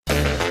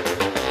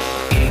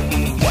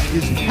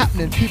is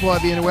happening, people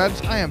on the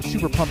interwebs? I am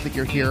super pumped that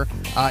you're here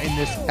in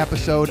this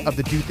episode of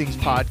the Do Things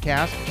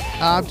podcast.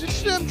 I'm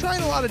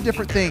trying a lot of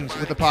different things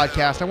with the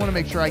podcast. I want to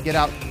make sure I get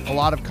out a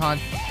lot of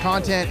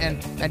content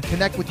and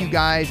connect with you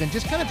guys and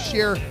just kind of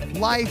share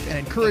life and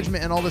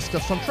encouragement and all this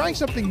stuff. So I'm trying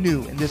something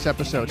new in this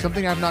episode,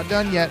 something I've not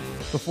done yet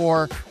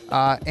before,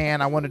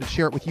 and I wanted to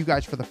share it with you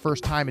guys for the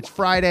first time. It's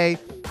Friday.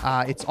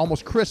 It's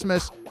almost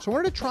Christmas, so I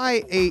wanted to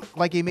try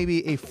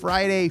maybe a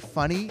Friday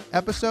funny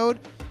episode.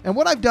 And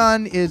what I've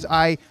done is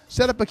I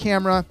set up a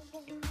camera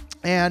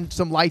and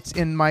some lights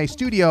in my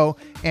studio,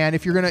 and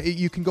if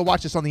you can go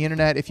watch this on the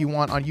internet if you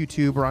want, on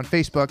YouTube or on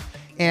Facebook.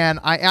 And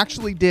I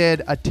actually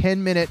did a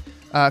 10-minute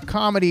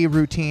comedy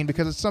routine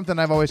because it's something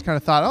I've always kind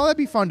of thought, oh, that'd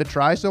be fun to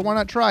try, so why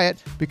not try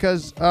it?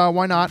 Because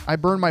why not? I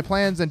burn my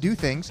plans and do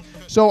things.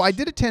 So I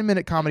did a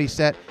 10-minute comedy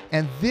set,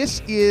 and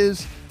this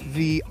is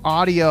the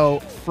audio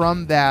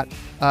from that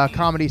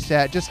comedy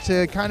set, just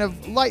to kind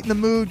of lighten the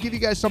mood, give you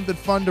guys something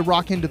fun to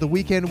rock into the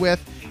weekend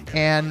with,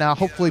 and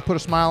hopefully put a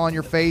smile on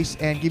your face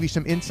and give you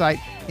some insight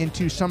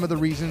into some of the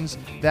reasons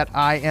that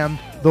I am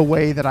the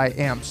way that I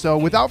am. So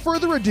without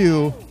further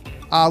ado,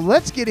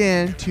 let's get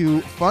into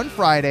Fun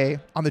Friday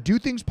on the Do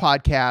Things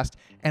podcast,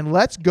 and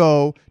let's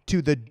go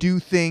to the Do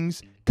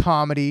Things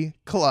Comedy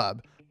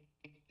Club.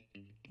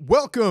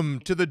 Welcome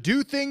to the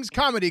Do Things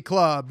Comedy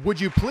Club. Would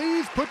you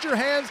please put your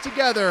hands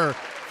together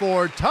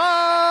for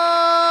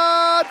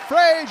Todd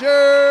Frazier?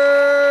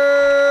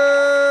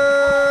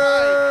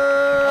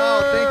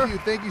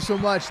 Oh, thank you so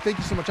much. Thank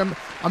you so much.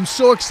 I'm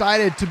so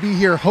excited to be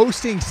here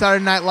hosting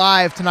Saturday Night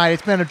Live tonight.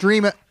 It's been a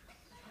dream.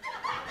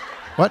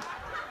 What?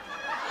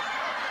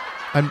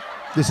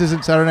 This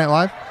isn't Saturday Night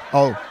Live?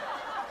 Oh,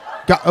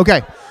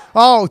 okay.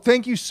 Oh,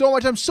 thank you so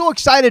much. I'm so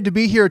excited to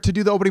be here to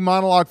do the opening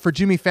monologue for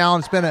Jimmy Fallon.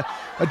 It's been a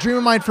dream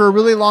of mine for a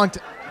really long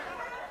time.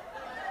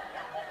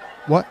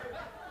 What?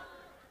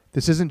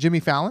 This isn't Jimmy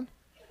Fallon?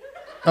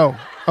 Oh,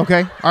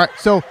 okay. All right.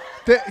 So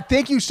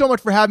thank you so much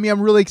for having me.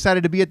 I'm really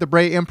excited to be at the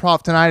Bray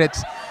Improv tonight.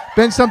 It's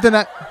been something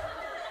that...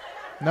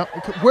 No,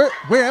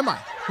 where am I?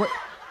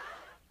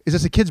 Is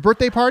this a kid's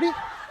birthday party?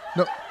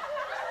 No.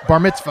 Bar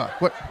mitzvah.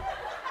 What?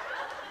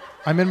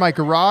 I'm in my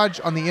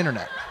garage on the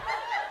internet.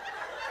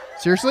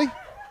 Seriously?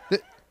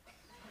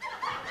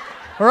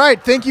 All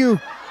right. Thank you,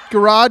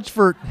 Garage,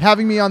 for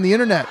having me on the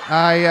internet.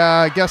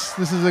 I guess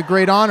this is a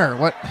great honor.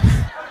 What?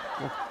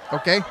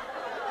 Okay.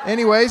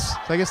 Anyways, so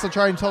I guess I'll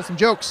try and tell some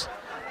jokes.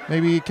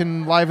 Maybe you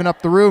can liven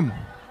up the room.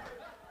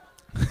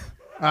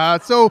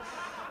 So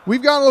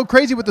we've gone a little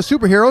crazy with the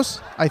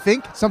superheroes, I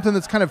think. Something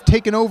that's kind of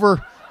taken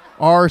over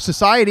our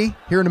society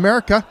here in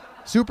America.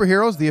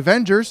 Superheroes, the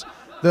Avengers,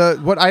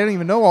 what I don't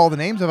even know all the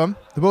names of them.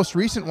 The most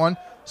recent one,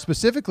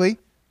 specifically,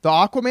 the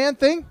Aquaman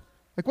thing.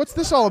 Like, what's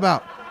this all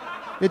about?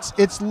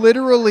 It's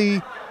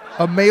literally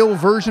a male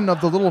version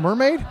of the Little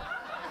Mermaid.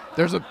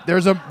 There's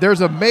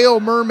a male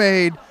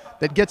mermaid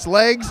that gets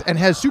legs and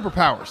has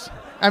superpowers.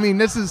 I mean,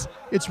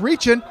 it's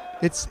reaching.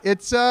 It's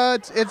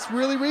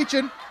really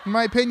reaching, in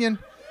my opinion.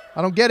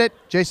 I don't get it.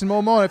 Jason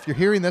Momoa, if you're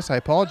hearing this, I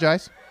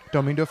apologize.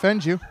 Don't mean to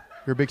offend you.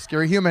 You're a big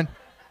scary human,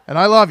 and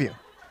I love you.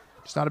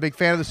 Just not a big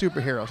fan of the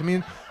superheroes. I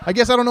mean, I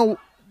guess I don't know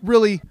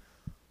really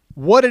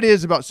what it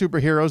is about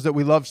superheroes that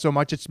we love so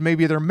much. It's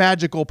maybe their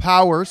magical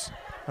powers.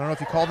 I don't know if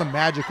you call them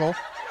magical.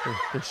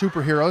 They're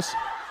superheroes.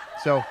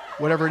 So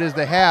whatever it is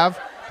they have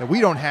that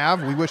we don't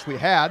have, we wish we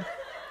had.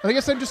 And I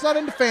guess I'm just not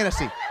into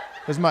fantasy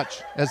as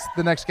much as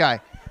the next guy.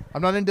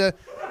 I'm not into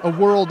a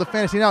world of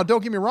fantasy. Now,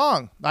 don't get me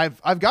wrong.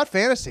 I've got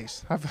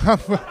fantasies. I've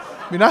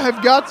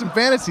got some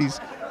fantasies.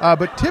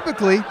 But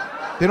typically,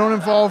 they don't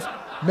involve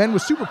men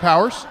with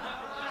superpowers.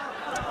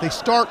 They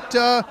start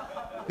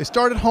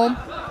at home,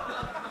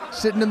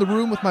 sitting in the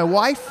room with my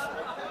wife.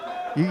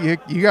 You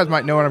guys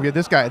might know what I'm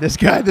getting. This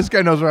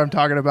guy knows what I'm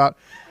talking about.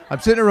 I'm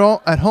sitting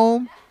at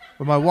home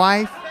with my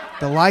wife.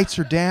 The lights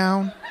are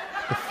down.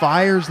 The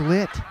fire's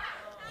lit.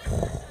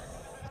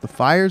 The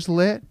fire's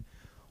lit.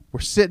 We're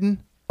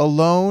sitting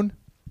alone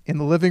in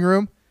the living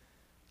room.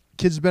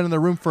 Kids have been in the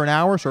room for an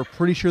hour, so we're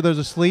pretty sure they're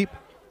asleep.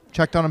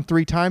 Checked on them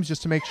 3 times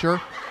just to make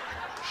sure.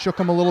 Shook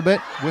them a little bit.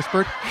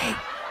 Whispered, "Hey,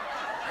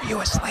 are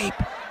you asleep?"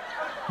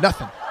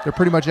 Nothing. They're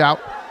pretty much out.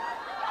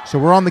 So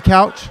we're on the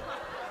couch,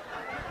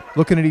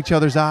 looking at each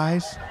other's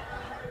eyes,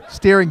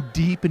 staring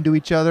deep into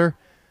each other,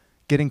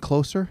 getting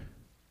closer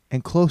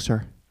and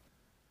closer.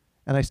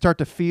 And I start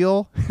to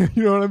feel,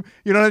 you know what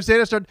I'm saying?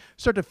 I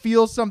start to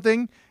feel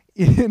something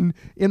in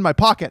my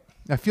pocket.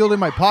 I feel it in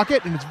my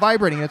pocket, and it's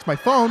vibrating, and it's my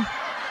phone.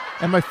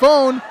 And my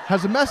phone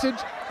has a message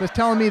that's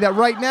telling me that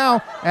right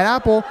now at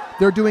Apple,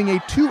 they're doing a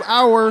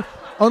 2-hour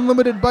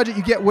unlimited budget.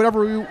 You get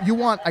whatever you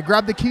want. I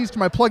grab the keys to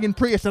my plug-in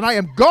Prius, and I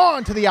am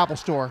gone to the Apple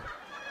Store,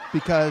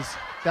 because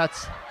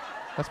that's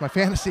my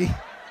fantasy,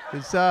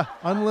 is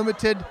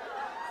unlimited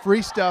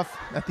free stuff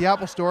at the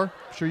Apple Store.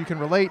 I'm sure you can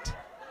relate.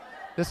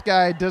 This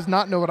guy does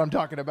not know what I'm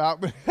talking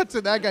about, but that's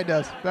what that guy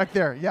does back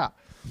there. Yeah.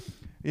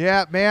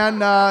 Yeah, man,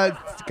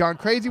 it's gone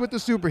crazy with the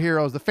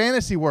superheroes, the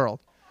fantasy world.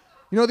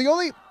 You know, the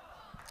only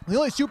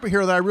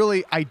superhero that I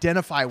really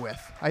identify with,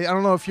 I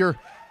don't know if you're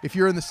if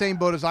you're in the same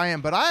boat as I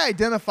am, but I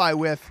identify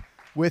with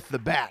the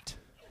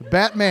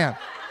Batman.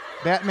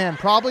 Batman,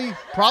 probably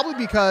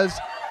because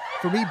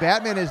for me,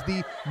 Batman is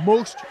the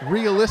most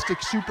realistic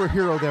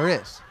superhero there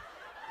is.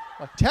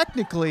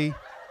 Technically,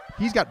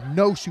 he's got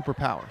no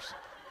superpowers.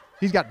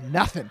 He's got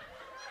nothing.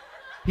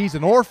 He's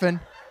an orphan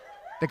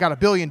that got $1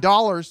 billion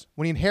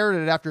when he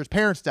inherited it after his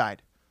parents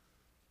died.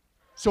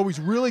 So he's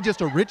really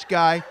just a rich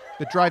guy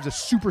that drives a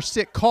super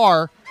sick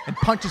car and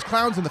punches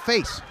clowns in the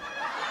face.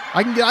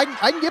 I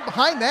can get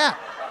behind that.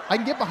 I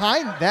can get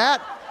behind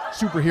that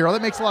superhero.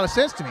 That makes a lot of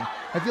sense to me.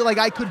 I feel like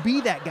I could be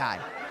that guy.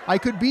 I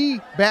could be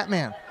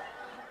Batman.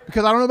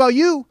 Because I don't know about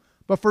you,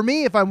 but for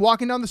me, if I'm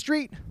walking down the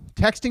street,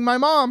 texting my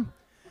mom,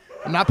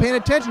 I'm not paying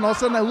attention, all of a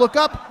sudden I look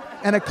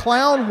up and a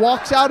clown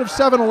walks out of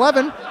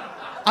 7-Eleven,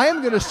 I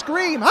am going to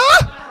scream,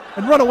 ah,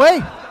 and run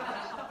away.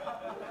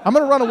 I'm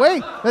going to run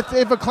away.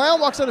 If a clown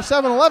walks out of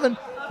 7-Eleven in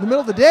the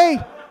middle of the day,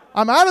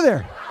 I'm out of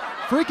there.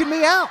 Freaking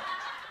me out.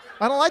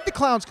 I don't like the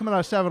clowns coming out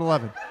of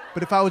 7-Eleven.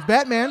 But if I was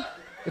Batman,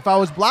 if I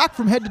was black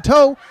from head to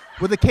toe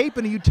with a cape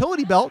and a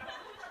utility belt,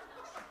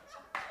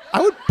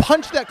 I would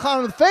punch that clown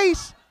in the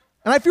face,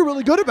 and I feel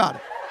really good about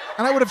it.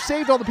 And I would have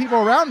saved all the people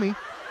around me,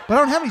 but I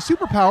don't have any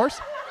superpowers,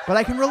 but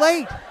I can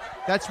relate.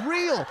 That's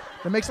real.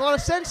 That makes a lot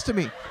of sense to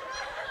me.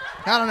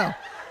 I don't know.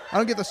 I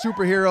don't get the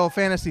superhero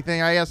fantasy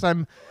thing. I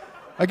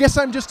guess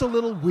I'm just a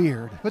little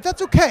weird, but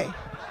that's okay.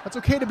 That's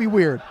okay to be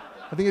weird.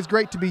 I think it's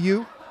great to be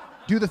you.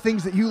 Do the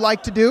things that you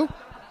like to do.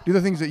 Do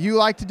the things that you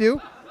like to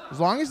do, as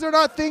long as they're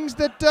not things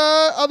that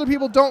other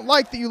people don't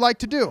like that you like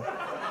to do.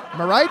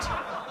 Am I right?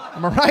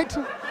 Am I right?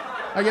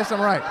 I guess I'm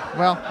right.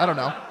 Well, I don't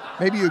know.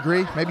 Maybe you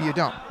agree. Maybe you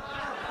don't.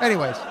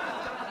 Anyways,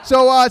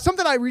 so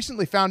something I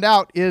recently found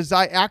out is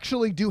I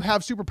actually do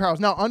have superpowers.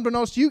 Now,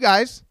 unbeknownst to you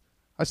guys,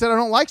 I said I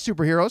don't like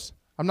superheroes.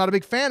 I'm not a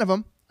big fan of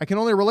them. I can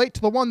only relate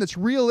to the one that's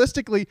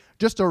realistically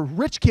just a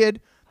rich kid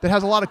that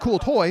has a lot of cool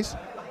toys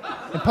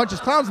and punches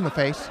clowns in the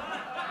face.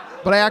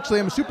 But I actually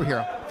am a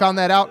superhero. Found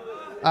that out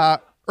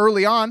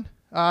early on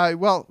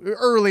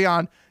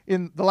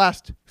in the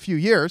last few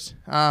years.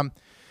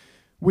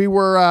 We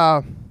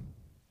were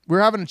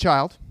having a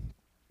child.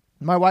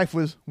 My wife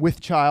was with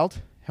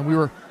child, and we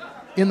were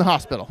in the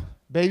hospital.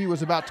 Baby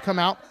was about to come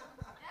out.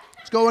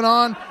 What's going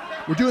on?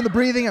 We're doing the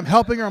breathing. I'm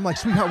helping her. I'm like,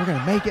 sweetheart, we're going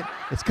to make it.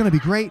 It's going to be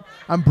great.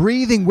 I'm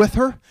breathing with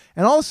her,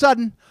 and all of a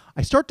sudden,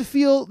 I start to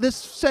feel this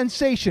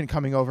sensation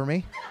coming over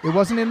me. It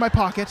wasn't in my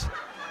pocket.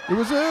 It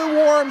was a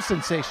warm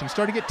sensation.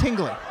 Started to get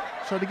tingling.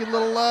 Started to get a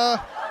little,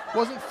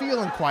 wasn't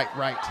feeling quite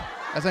right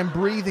as I'm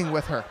breathing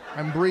with her.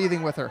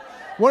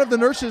 One of the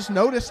nurses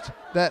noticed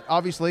that,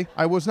 obviously,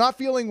 I was not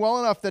feeling well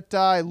enough that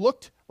I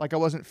looked like I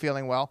wasn't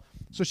feeling well.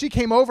 So she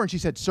came over and she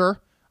said, "Sir,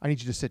 I need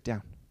you to sit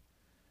down."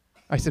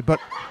 I said, "But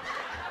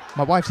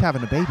my wife's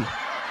having a baby.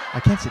 I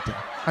can't sit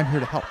down. I'm here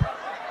to help.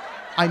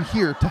 I'm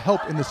here to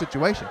help in this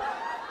situation."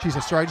 She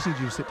said, "Sir, I just need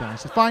you to sit down." I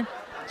said, "Fine.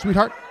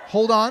 Sweetheart,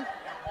 hold on.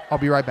 I'll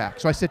be right back."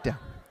 So I sit down.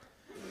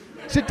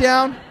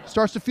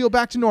 Starts to feel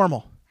back to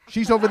normal.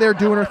 She's over there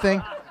doing her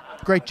thing.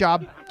 Great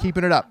job,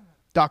 keeping it up.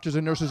 Doctors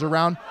and nurses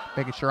around,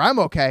 making sure I'm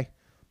okay.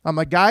 I'm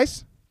like,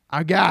 "Guys,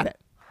 I got it.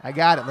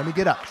 Let me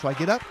get up." So I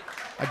get up.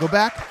 I go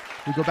back.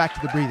 We go back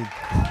to the breathing.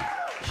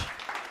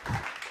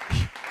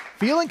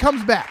 Feeling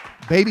comes back.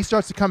 Baby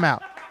starts to come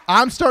out.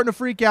 I'm starting to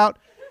freak out.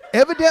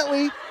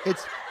 Evidently,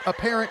 it's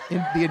apparent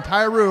in the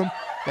entire room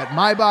that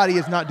my body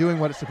is not doing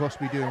what it's supposed to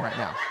be doing right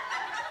now.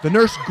 The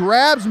nurse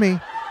grabs me,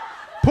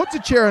 puts a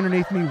chair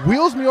underneath me,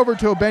 wheels me over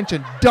to a bench,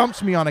 and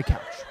dumps me on a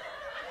couch.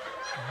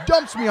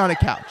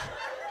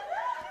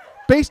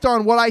 Based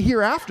on what I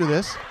hear after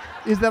this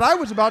is that I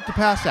was about to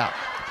pass out.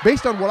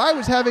 Based on what I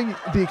was having,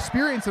 the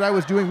experience that I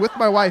was doing with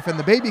my wife and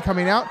the baby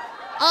coming out,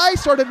 I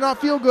started to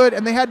not feel good,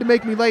 and they had to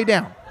make me lay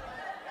down,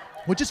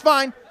 which is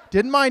fine.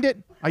 Didn't mind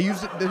it. I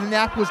used it. The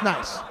nap was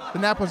nice.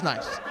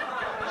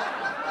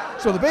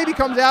 So the baby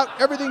comes out.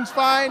 Everything's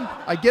fine.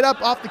 I get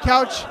up off the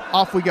couch.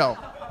 Off we go.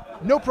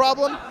 No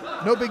problem.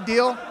 No big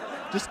deal.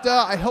 Just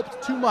I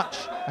helped too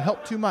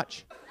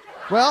much.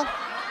 Well,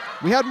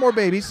 we had more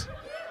babies.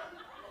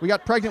 We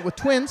got pregnant with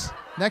twins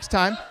next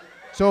time.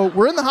 So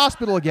we're in the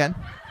hospital again.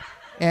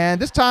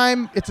 And this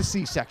time, it's a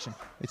C-section.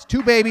 It's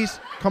 2 babies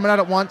coming out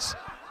at once.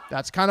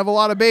 That's kind of a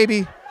lot of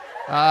baby.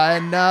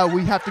 And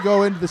we have to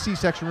go into the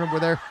C-section room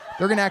where they're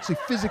going to actually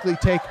physically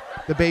take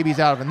the babies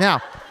out of it. Now,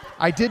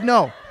 I did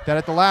know that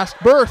at the last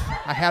birth,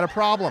 I had a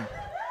problem.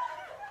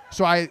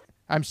 So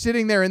I'm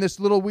sitting there in this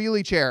little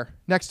wheelie chair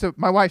next to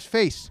my wife's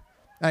face.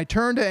 And I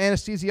turned to an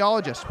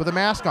anesthesiologist with a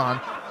mask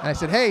on. And I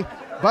said, "Hey,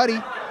 buddy,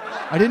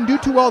 I didn't do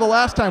too well the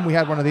last time we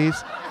had one of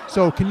these.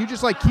 So can you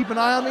just keep an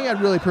eye on me?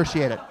 I'd really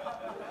appreciate it."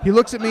 He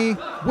looks at me,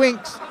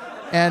 winks,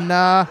 and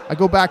I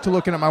go back to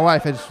looking at my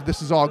wife as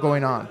this is all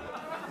going on.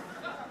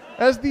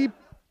 As the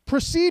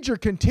procedure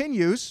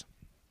continues,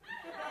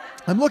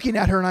 I'm looking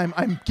at her and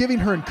I'm giving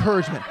her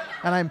encouragement,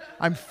 and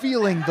I'm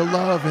feeling the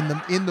love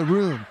in the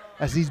room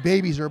as these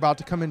babies are about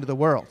to come into the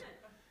world.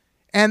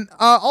 And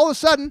all of a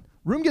sudden,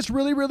 room gets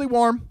really, really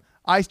warm.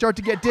 I start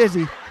to get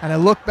dizzy, and I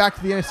look back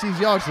to the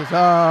anesthesiologist and says,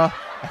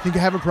 "I think I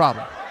have a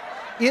problem."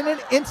 in an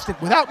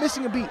instant, without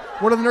missing a beat,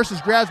 one of the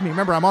nurses grabs me.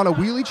 Remember, I'm on a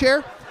wheelie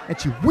chair, and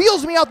she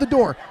wheels me out the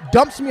door,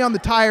 dumps me on the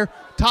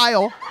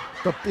tile.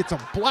 It's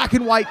a black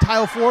and white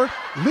tile floor,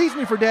 leaves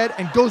me for dead,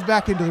 and goes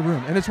back into the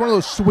room. And it's one of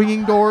those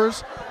swinging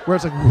doors where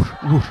it's like whoosh,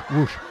 whoosh,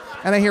 whoosh.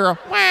 And I hear a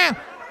wah,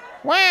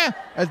 wah,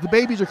 as the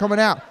babies are coming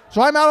out.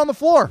 So I'm out on the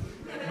floor,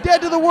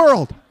 dead to the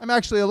world. I'm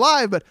actually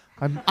alive, but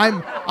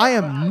I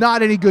am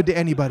not any good to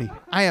anybody.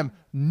 I am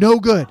no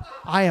good.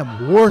 I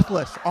am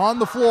worthless on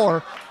the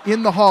floor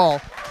in the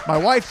hall. My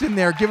wife's in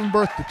there giving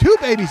birth to 2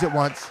 babies at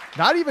once.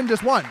 Not even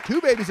just one,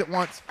 2 babies at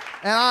once.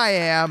 And I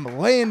am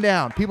laying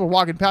down. People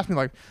walking past me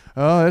like,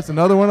 oh, that's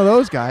another one of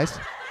those guys.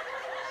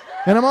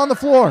 And I'm on the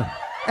floor.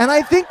 And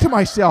I think to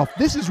myself,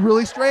 this is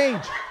really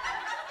strange.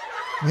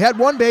 We had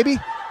 1 baby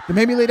that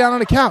made me lay down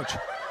on a couch.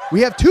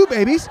 We have 2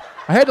 babies.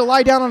 I had to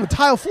lie down on a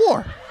tile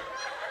floor.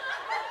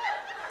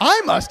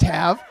 I must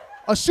have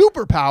a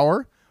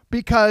superpower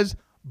because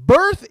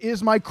birth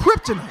is my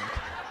kryptonite.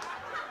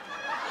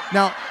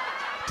 Now,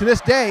 to this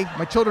day,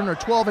 my children are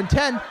 12 and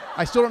 10.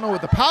 I still don't know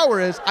what the power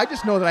is. I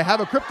just know that I have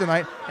a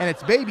kryptonite, and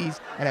it's babies,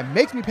 and it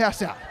makes me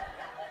pass out.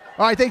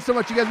 All right, thanks so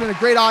much. You guys have been a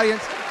great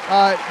audience.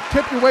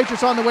 Tip your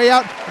waitress on the way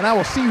out, and I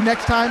will see you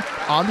next time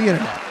on the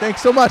internet.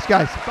 Thanks so much,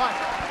 guys. Bye.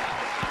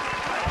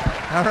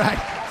 All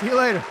right, see you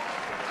later.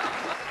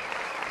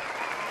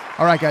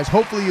 All right, guys,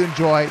 hopefully you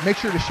enjoy. Make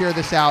sure to share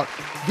this out.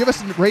 Give us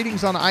some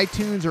ratings on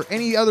iTunes or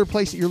any other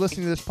place that you're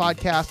listening to this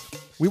podcast.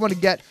 We want to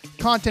get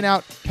content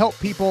out, help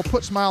people,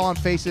 put smile on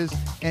faces,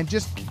 and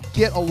just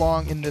get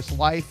along in this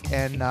life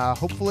and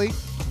hopefully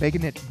make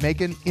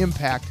an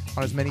impact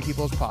on as many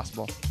people as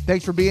possible.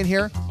 Thanks for being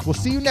here. We'll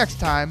see you next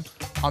time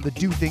on the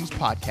Do Things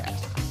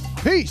Podcast.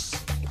 Peace.